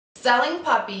Selling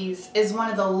puppies is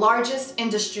one of the largest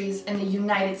industries in the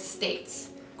United States,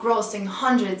 grossing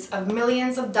hundreds of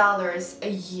millions of dollars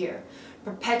a year,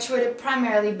 perpetuated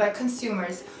primarily by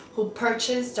consumers who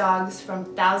purchase dogs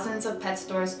from thousands of pet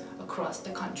stores across the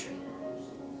country.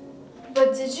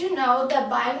 But did you know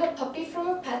that buying a puppy from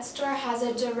a pet store has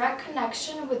a direct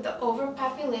connection with the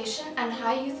overpopulation and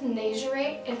high euthanasia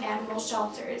rate in animal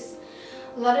shelters?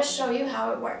 Let us show you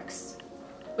how it works.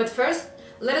 But first,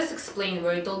 let us explain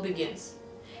where it all begins.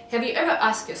 Have you ever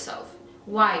asked yourself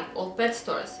why all pet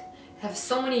stores have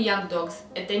so many young dogs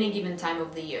at any given time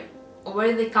of the year? Or where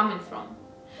are they coming from?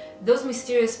 Those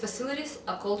mysterious facilities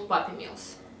are called puppy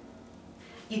mills.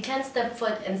 You can't step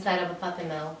foot inside of a puppy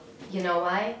mill. You know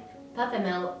why? Puppy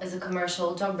mill is a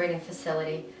commercial dog breeding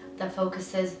facility that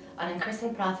focuses on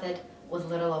increasing profit with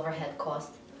little overhead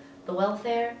cost. The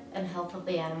welfare and health of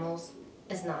the animals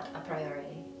is not a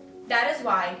priority. That is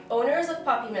why owners of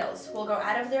puppy mills will go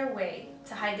out of their way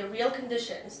to hide the real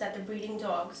conditions that the breeding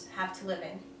dogs have to live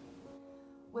in.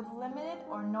 With limited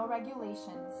or no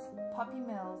regulations, puppy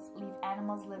mills leave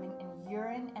animals living in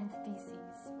urine and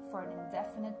feces for an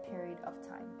indefinite period of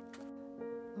time.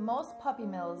 Most puppy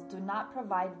mills do not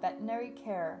provide veterinary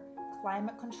care,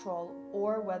 climate control,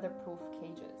 or weatherproof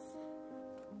cages.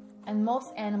 And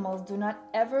most animals do not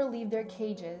ever leave their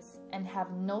cages and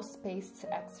have no space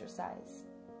to exercise.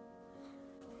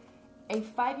 A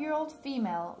 5-year-old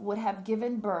female would have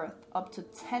given birth up to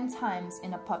 10 times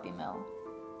in a puppy mill.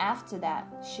 After that,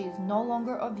 she is no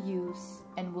longer of use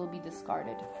and will be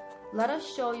discarded. Let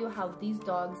us show you how these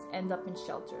dogs end up in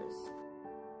shelters.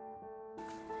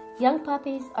 Young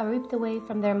puppies are ripped away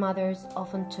from their mothers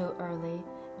often too early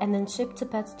and then shipped to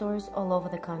pet stores all over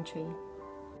the country.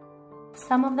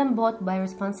 Some of them bought by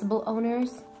responsible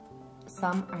owners,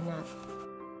 some are not.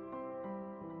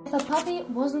 If a puppy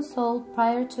wasn't sold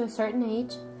prior to a certain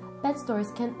age, pet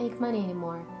stores can't make money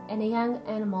anymore, and a young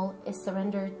animal is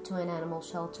surrendered to an animal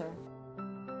shelter.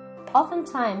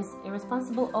 Oftentimes,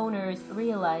 irresponsible owners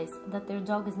realize that their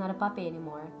dog is not a puppy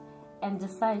anymore and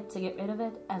decide to get rid of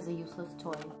it as a useless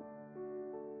toy.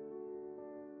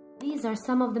 These are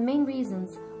some of the main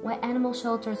reasons why animal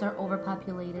shelters are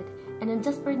overpopulated and in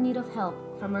desperate need of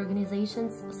help from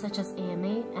organizations such as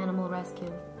AMA Animal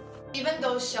Rescue. Even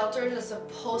though shelters are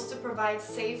supposed to provide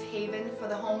safe haven for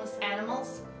the homeless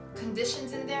animals,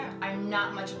 conditions in there are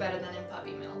not much better than in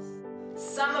puppy mills.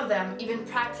 Some of them even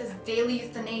practice daily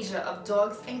euthanasia of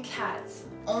dogs and cats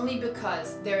only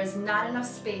because there is not enough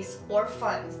space or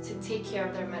funds to take care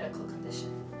of their medical condition.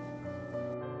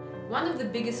 One of the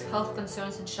biggest health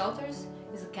concerns in shelters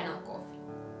is kennel cough.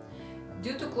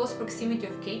 Due to close proximity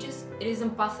of cages, it is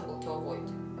impossible to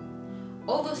avoid.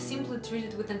 Although simply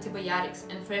treated with antibiotics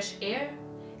and fresh air,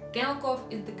 kennel cough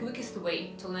is the quickest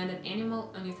way to land an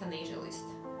animal on euthanasia list.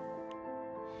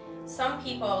 Some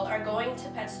people are going to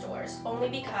pet stores only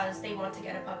because they want to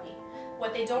get a puppy.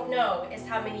 What they don't know is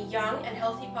how many young and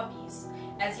healthy puppies,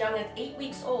 as young as 8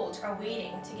 weeks old, are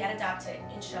waiting to get adopted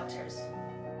in shelters.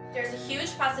 There's a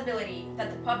huge possibility that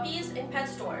the puppies in pet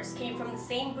stores came from the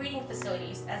same breeding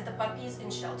facilities as the puppies in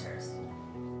shelters.